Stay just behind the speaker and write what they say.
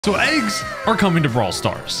So eggs are coming to Brawl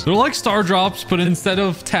Stars. They're like star drops, but instead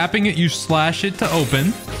of tapping it, you slash it to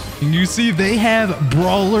open. And you see they have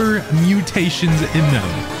brawler mutations in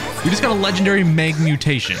them. We just got a legendary Meg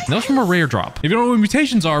mutation. That was from a rare drop. If you don't know what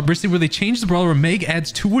mutations are, basically where they change the brawler, Meg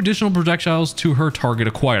adds 2 additional projectiles to her target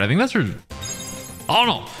acquired. I think that's her... I don't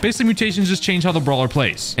know. Basically, mutations just change how the brawler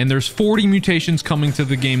plays. And there's 40 mutations coming to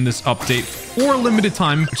the game this update for a limited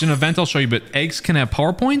time, which in an event I'll show you, but eggs can have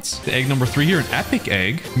power points. The egg number 3 here, an epic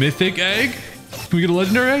egg, mythic egg. Can we get a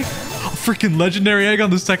legendary egg? Oh, freaking legendary egg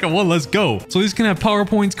on the second one. Let's go. So these can have power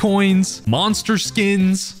points, coins, monster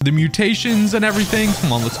skins, the mutations and everything.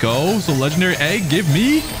 Come on, let's go. So legendary egg, give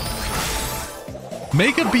me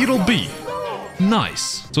Mega Beetle B.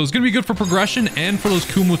 Nice. So it's going to be good for progression and for those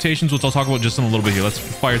cool mutations, which I'll talk about just in a little bit here. Let's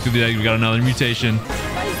fire through the egg. We got another mutation.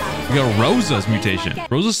 We got Rosa's mutation.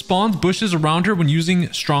 Rosa spawns bushes around her when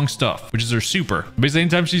using strong stuff, which is her super. Basically,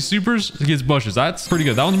 anytime she supers, she gets bushes. That's pretty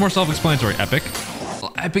good. That one's more self-explanatory. Epic.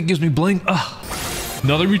 Well, epic gives me bling. Ugh.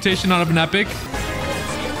 Another mutation out of an epic.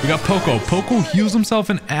 We got Poco. Poco heals himself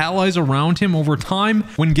and allies around him over time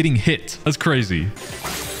when getting hit. That's crazy.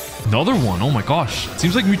 Another one. Oh my gosh. It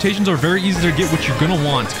seems like mutations are very easy to get, what you're gonna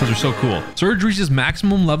want because they're so cool. Surge reaches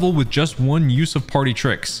maximum level with just 1 use of party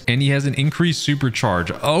tricks, and he has an increased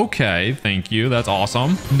supercharge. Okay, thank you. That's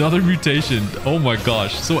awesome. Another mutation. Oh my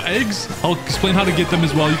gosh. So eggs, I'll explain how to get them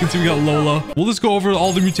as well. You can see we got Lola. We'll just go over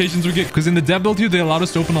all the mutations we get because in the dev build here, they allowed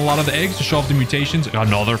us to open a lot of the eggs to show off the mutations.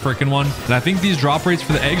 Another freaking one. And I think these drop rates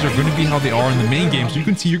for the eggs are going to be how they are in the main game. So you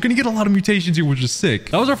can see you're going to get a lot of mutations here, which is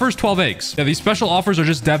sick. That was our first 12 eggs. Yeah, these special offers are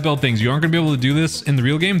just dev build things. You aren't going to be able to do this in the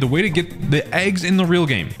real game. The way to get the eggs in the real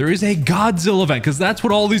game, there is a Godzilla event because that's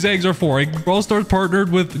what all these eggs are for. Brawl Stars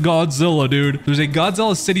partnered with Godzilla, dude. There's a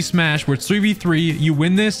Godzilla City Smash where it's 3v3. You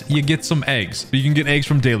win this, you get some eggs. You can get eggs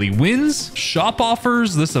from daily wins, shop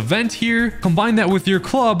offers, this event here. Combine that with your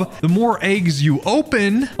club. The more eggs you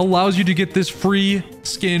open allows you to get this free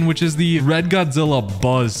skin, which is the red Godzilla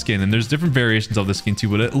Buzz skin. And there's different variations of the skin too,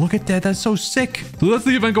 but look at that. That's so sick. So that's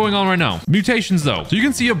the event going on right now. Mutations though. So you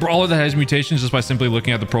can see a brawler that has mutations just by simply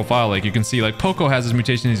looking at the profile. Like you can see like Poco has his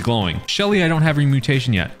mutation, he's glowing. Shelly, I don't have a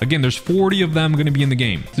mutation yet. Again, there's 40 of them going to be in the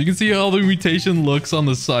game. So you can see how the mutation looks on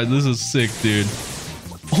the side. This is sick, dude.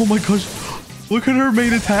 Oh my gosh. Look at her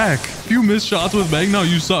main attack. If you miss shots with Meg, now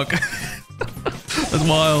you suck. That's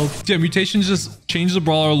wild. Yeah, mutations just change the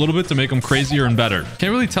brawler a little bit to make them crazier and better.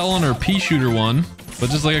 Can't really tell on her pea shooter one, but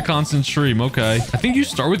just like a constant stream. Okay. I think you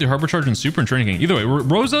start with your Harbor Charge and super and Training King. Either way,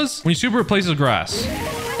 Rosa's, when you super, it places grass.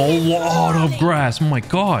 A lot of grass. Oh my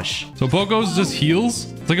gosh. So Poco's just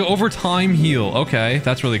heals. It's like an overtime heal. Okay,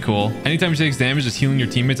 that's really cool. Anytime you take damage, just healing your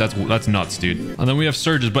teammates. That's nuts, dude. And then we have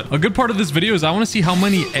surges. But a good part of this video is I want to see how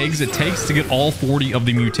many eggs it takes to get all 40 of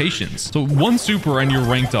the mutations. So 1 super and you're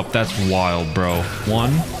ranked up. That's wild, bro.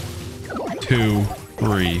 1, 2,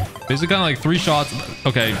 3. Basically kind of like 3 shots.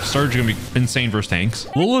 Okay, Surge is gonna be insane versus tanks.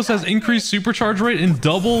 Lola's has increased supercharge rate and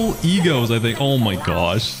double egos, I think. Oh my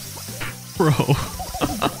gosh. Bro.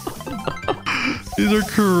 These are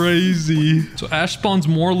crazy. So Ash spawns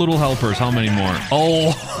more little helpers. How many more?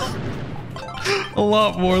 Oh, a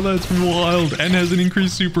lot more. That's wild. And has an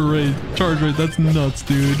increased super rate, charge rate. That's nuts,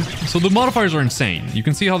 dude. So the modifiers are insane. You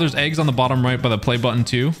can see how there's eggs on the bottom right by the play button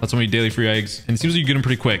too. That's how many daily free eggs. And it seems like you get them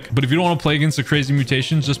pretty quick. But if you don't want to play against the crazy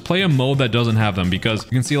mutations, just play a mode that doesn't have them, because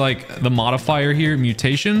you can see like the modifier here,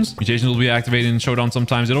 mutations. Mutations will be activated in Showdown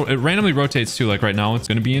sometimes. It randomly rotates too. Like right now, it's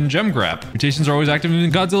going to be in Gem Grab. Mutations are always active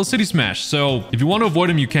in Godzilla City Smash. So if you want to avoid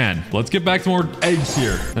them, you can. Let's get back to more eggs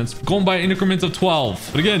here. That's going by increments of 12.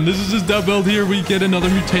 But again, this is just dev build here. We get another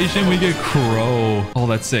mutation. We get Crow. Oh,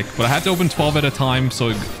 that's sick. But I have to open 12 at a time,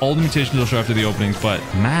 so all the mutations will show after the openings. But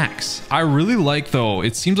Max, I really like though.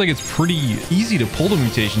 It seems like it's pretty easy to pull the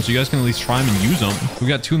mutations, so you guys can at least try them and use them. We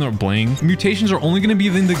got 2 in their bling. Mutations are only going to be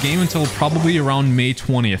in the game until probably around May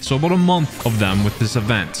 20th. So about a month of them with this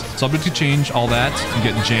event. Subject to change, all that.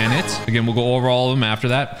 You get Janet. Again, we'll go over all of them after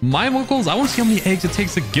that. My locals, I want to see how many eggs it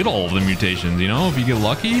takes to get all of the mutations. You know, if you get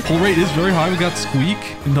lucky. Pull rate is very high. We got Squeak.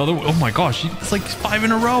 Another. Oh my gosh, it's like 5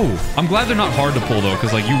 in a row. I'm glad they're not hard to pull though,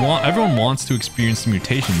 because like everyone wants to experience the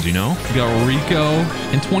mutations, you know. We got Rico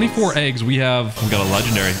and 24 eggs. We got a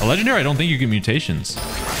legendary. A legendary, I don't think you get mutations.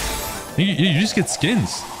 You just get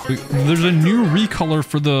skins. There's a new recolor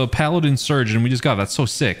for the Paladin Surge, and we just got that's so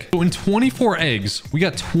sick. So in 24 eggs, we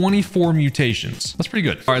got 24 mutations. That's pretty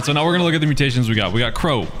good. All right, so now we're gonna look at the mutations we got. We got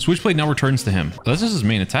Crow. Switchblade now returns to him. That's just his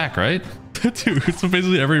main attack, right? Dude, so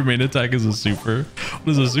basically every main attack is a super. What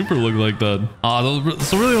does a super look like then?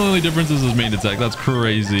 So really the only difference is his main attack. That's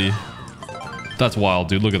crazy. That's wild,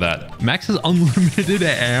 dude. Look at that. Max has unlimited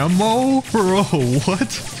ammo? Bro,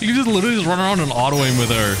 what? You can just literally just run around and auto aim with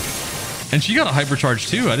her. And she got a hypercharge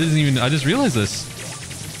too. I just realized this.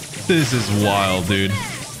 This is wild, dude.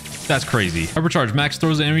 That's crazy. Hypercharge. Max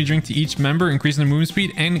throws an enemy drink to each member, increasing their movement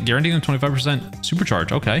speed and guaranteeing them 25%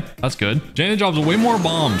 supercharge. Okay, that's good. Janet drops way more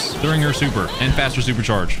bombs during her super and faster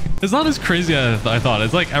supercharge. It's not as crazy as I thought.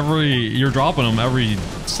 It's like you're dropping them every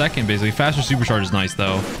second, basically. Faster supercharge is nice,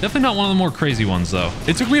 though. Definitely not one of the more crazy ones, though.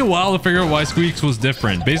 It took me a while to figure out why Squeaks was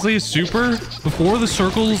different. Basically, his super, before the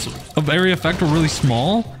circles of area effect were really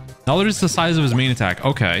small, now they're just the size of his main attack.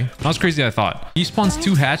 Okay, not as crazy as I thought. He spawns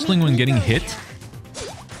 2 hatchling when getting hit.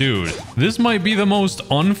 Dude, this might be the most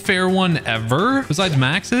unfair one ever. Besides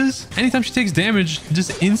Max's, anytime she takes damage,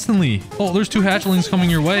 just instantly. Oh, there's 2 hatchlings coming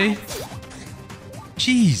your way.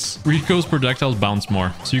 Jeez. Rico's projectiles bounce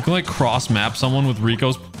more. So you can like cross map someone with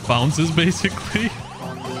Rico's bounces, basically.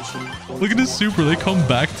 Look at his super. They come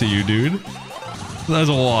back to you, dude. That's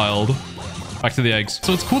wild. Back to the eggs.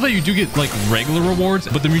 So it's cool that you do get like regular rewards,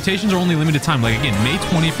 but the mutations are only limited time. Like again, May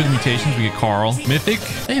 20th for the mutations, we get Carl. Mythic,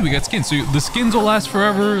 hey, we got skins. So the skins will last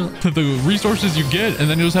forever, the resources you get, and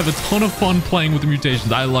then you'll just have a ton of fun playing with the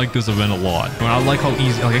mutations. I like this event a lot. I like how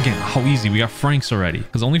easy, like again, how easy. We got Franks already.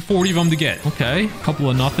 There's only 40 of them to get. Okay, a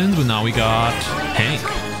couple of nothings, but now we got Hank.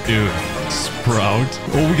 Dude, Sprout.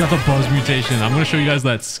 Oh, we got the Buzz mutation. I'm going to show you guys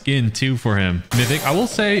that skin too for him. Mythic. I will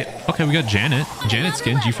say, okay, we got Janet. Janet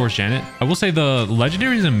skin, GeForce Janet. I will say the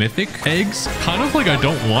legendaries and mythic eggs, kind of like I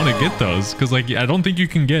don't want to get those because like I don't think you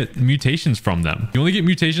can get mutations from them. You only get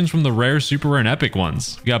mutations from the rare, super rare, and epic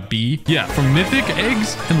ones. We got B. Yeah, from mythic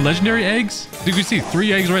eggs and legendary eggs. You can see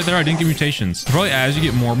 3 eggs right there. I didn't get mutations. Probably as you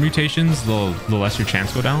get more mutations, the less your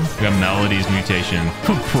chance go down. We got Melody's mutation.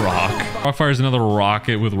 Brock. Brock fires another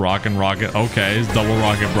rocket with Rock and Rocket. Okay, it's double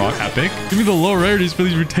Rocket Brock. Epic. Give me the low rarities for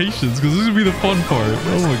these mutations because this would be the fun part.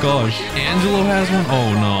 Oh my gosh. Angelo has one.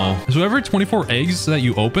 Oh no. So every 24 eggs that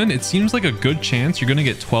you open, it seems like a good chance you're going to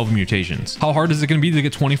get 12 mutations. How hard is it going to be to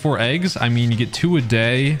get 24 eggs? I mean, you get 2 a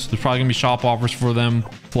day. So there's probably going to be shop offers for them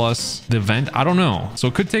plus the event. I don't know. So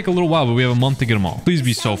it could take a little while, but we have a month to get them all. Please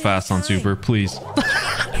be so fast on Super. Please.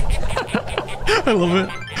 I love it.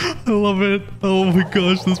 I love it. Oh my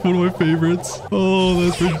gosh, that's one of my favorites. Oh,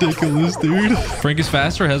 that's ridiculous, dude. Frank is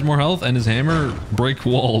faster, has more health, and his hammer break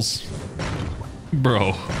walls.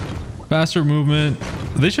 Bro. Faster movement.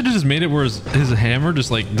 They should have just made it where his hammer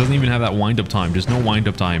just like doesn't even have that wind up time. Just no wind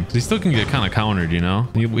up time. He still can get kind of countered, you know?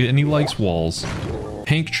 And he likes walls.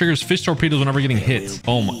 Hank triggers fish torpedoes whenever getting hit.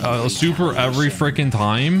 Oh my, super every freaking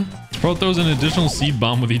time. Sprout throws an additional seed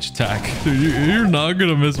bomb with each attack. Dude, you're not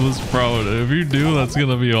gonna miss with Sprout. If you do, that's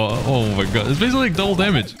gonna be oh my god. It's basically like double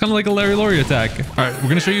damage. Kind of like a Larry Laurie attack. All right, we're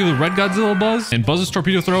gonna show you the red Godzilla Buzz. And Buzz's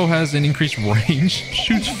torpedo throw has an increased range.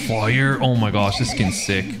 Shoots fire. Oh my gosh, this skin's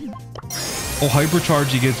sick. Oh, hypercharge,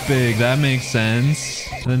 he gets big. That makes sense.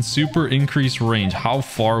 And then super increased range. How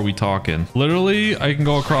far are we talking? Literally, I can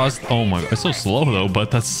go across. Oh my god. It's so slow though, but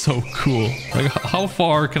that's so cool. Like, how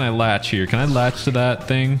far can I latch here? Can I latch to that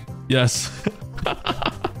thing? Yes.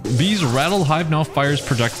 Bee's rattled hive now fires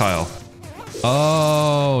projectile.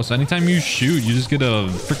 Oh, so anytime you shoot, you just get a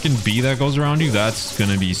freaking bee that goes around you. That's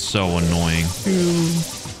gonna be so annoying.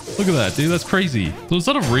 Look at that, dude. That's crazy. So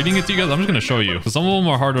instead of reading it to you guys, I'm just going to show you. Some of them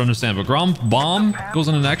are hard to understand, but ground bomb goes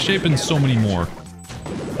in an X shape and so many more.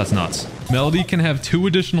 That's nuts. Melody can have 2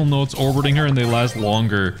 additional notes orbiting her and they last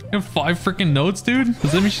longer. You have 5 freaking notes, dude?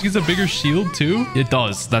 Does that mean she gets a bigger shield too? It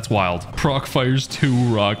does. That's wild. Proc fires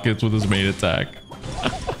 2 rockets with his main attack.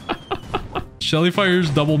 Shelly fires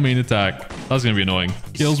double main attack. That's going to be annoying.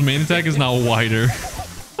 Gale's main attack is now wider.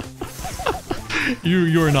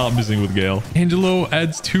 You are not missing with Gale. Angelo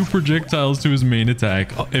adds 2 projectiles to his main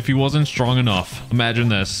attack if he wasn't strong enough. Imagine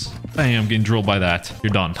this. Bam, getting drilled by that.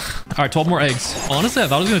 You're done. All right, 12 more eggs. Honestly, I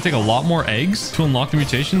thought it was going to take a lot more eggs to unlock the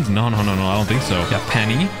mutations. No, I don't think so. Yeah,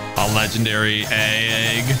 Penny. A legendary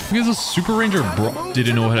egg. He has a Super Ranger bro.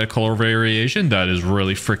 Didn't know it had a color variation. That is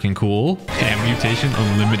really freaking cool. Damn, mutation,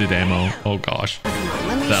 unlimited ammo. Oh gosh.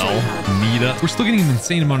 Bell, Nita. We're still getting an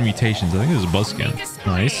insane amount of mutations. I think this is a buzz skin.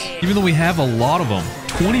 Nice. Even though we have a lot of them.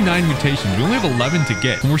 29 mutations. We only have 11 to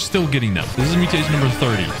get, and we're still getting them. This is mutation number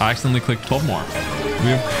 30. I accidentally clicked 12 more. We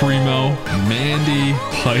have Primo, Mandy,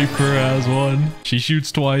 Piper has one. She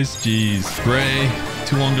shoots twice. Jeez. Gray,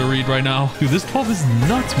 too long to read right now. Dude, this 12 is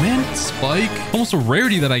nuts, man. Spike. Almost a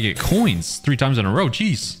rarity that I get coins 3 times in a row.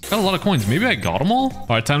 Jeez. Got a lot of coins. Maybe I got them all? All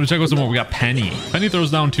right, time to check out some more. We got Penny. Penny throws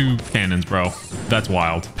down 2 cannons, bro. That's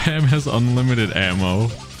wild. Pam has unlimited ammo.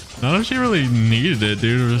 Not if she really needed it,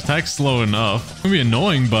 dude. Her attack's slow enough. It's gonna be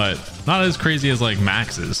annoying, but not Not as crazy as like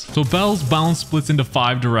Max's. So Belle's bounce splits into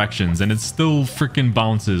 5 directions and it still freaking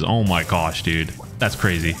bounces. Oh my gosh, dude. That's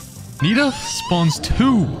crazy. Nita spawns 2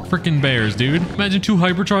 freaking bears, dude. Imagine 2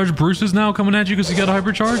 hypercharged Bruces now coming at you because you got a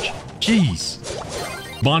hypercharge.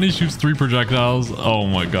 Jeez. Bonnie shoots 3 projectiles. Oh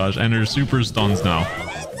my gosh. And her super stuns now.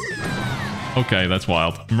 Okay, that's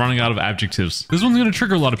wild. I'm running out of adjectives. This one's gonna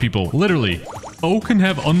trigger a lot of people. Literally. O can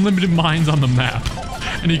have unlimited mines on the map.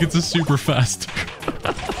 And he gets a super fast.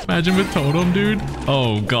 Imagine with Totem, dude.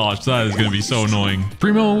 Oh gosh, that is gonna be so annoying.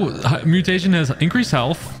 Primo mutation has increased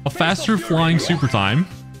health, a faster flying super time,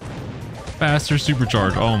 faster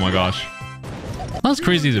supercharge. Oh my gosh. Not as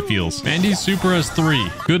crazy as it feels. Mandy's super has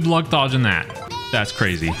 3. Good luck dodging that. That's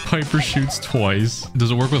crazy. Piper shoots twice.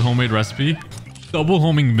 Does it work with homemade recipe? Double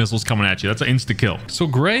homing missiles coming at you. That's an insta kill. So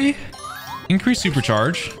Gray, increase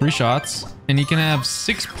supercharge, 3 shots, and he can have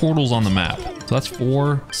 6 portals on the map. So that's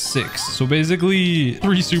 4, 6. So basically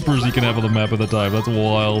 3 supers he can have on the map at the time. That's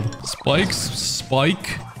wild.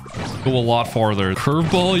 Spike, go a lot farther.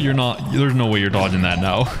 Curveball, you're not, there's no way you're dodging that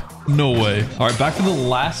now. No way. All right, back to the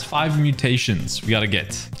last 5 mutations we got to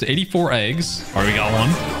get. To 84 eggs. All right, we got one.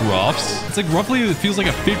 Ruffs. It's like roughly, it feels like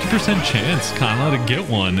a 50% chance kind of to get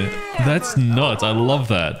one. That's nuts. I love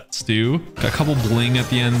that. Stu. Got a couple bling at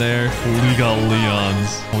the end there. We got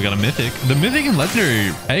Leons. Oh, we got a mythic. The mythic and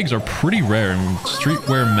legendary eggs are pretty rare in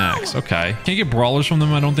streetwear max. Okay. Can't get brawlers from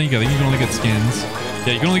them, I don't think. I think you can only get skins.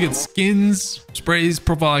 Yeah, you can only get skins, sprays,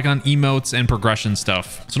 profile icon, emotes, and progression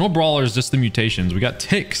stuff. So no brawlers, just the mutations. We got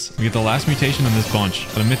ticks. We get the last mutation in this bunch.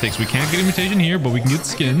 But the mythics, we can't get a mutation here, but we can get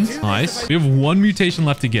skins. Nice. We have 1 mutation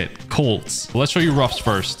left to get. Colts. But let's show you Ruffs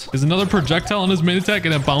first. There's another projectile on his main attack,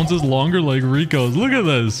 and it bounces longer like Rico's. Look at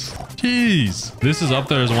this. Jeez. This is up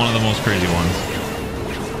there as one of the most crazy ones.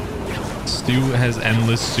 Stu has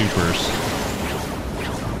endless supers.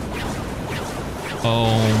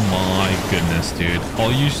 Oh my goodness, dude.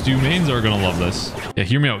 All you Stu mains are gonna love this. Yeah,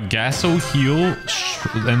 hear me out. Gasso heal,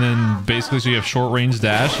 and then basically so you have short range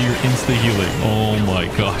dash, you're insta healing. Oh my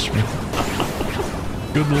gosh, man.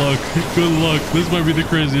 Good luck. Good luck. This might be the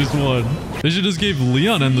craziest one. They should just gave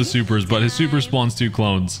Leon endless supers, but his super spawns 2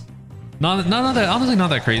 clones. Not that, honestly,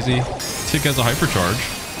 not that crazy. Tick has a hypercharge,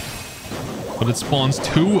 but it spawns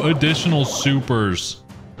 2 additional supers.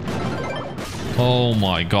 Oh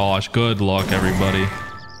my gosh. Good luck, everybody.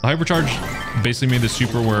 The hypercharge basically made the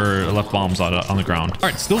super where it left bombs on the ground. All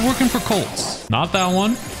right, still working for Colts. Not that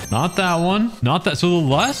one. Not that one. Not that. So the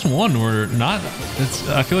last one, we're not, it's,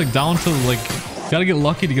 I feel like down to like, gotta get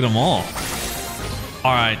lucky to get them all.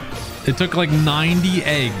 All right. It took like 90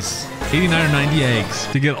 eggs. 89 or 90 eggs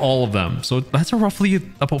to get all of them. So that's a roughly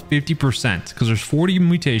about 50% because there's 40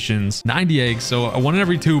 mutations, 90 eggs. So 1 in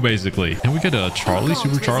every 2 basically. And we get a Charlie,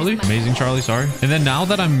 Super Charlie, Amazing Charlie, sorry. And then now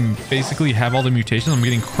that I'm basically have all the mutations, I'm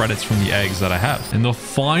getting credits from the eggs that I have. And the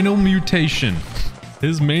final mutation,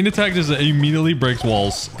 his main attack just immediately breaks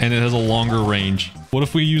walls and it has a longer range. What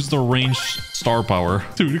if we use the range star power?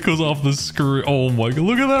 Dude, it goes off the screen. Oh my God,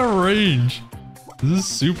 look at that range. Is this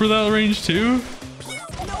super that range too?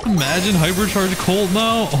 Imagine hypercharge Colt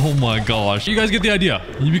now. Oh my gosh. You guys get the idea.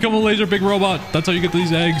 You become a laser big robot. That's how you get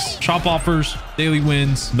these eggs. Shop offers, daily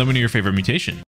wins. Let me know your favorite mutation.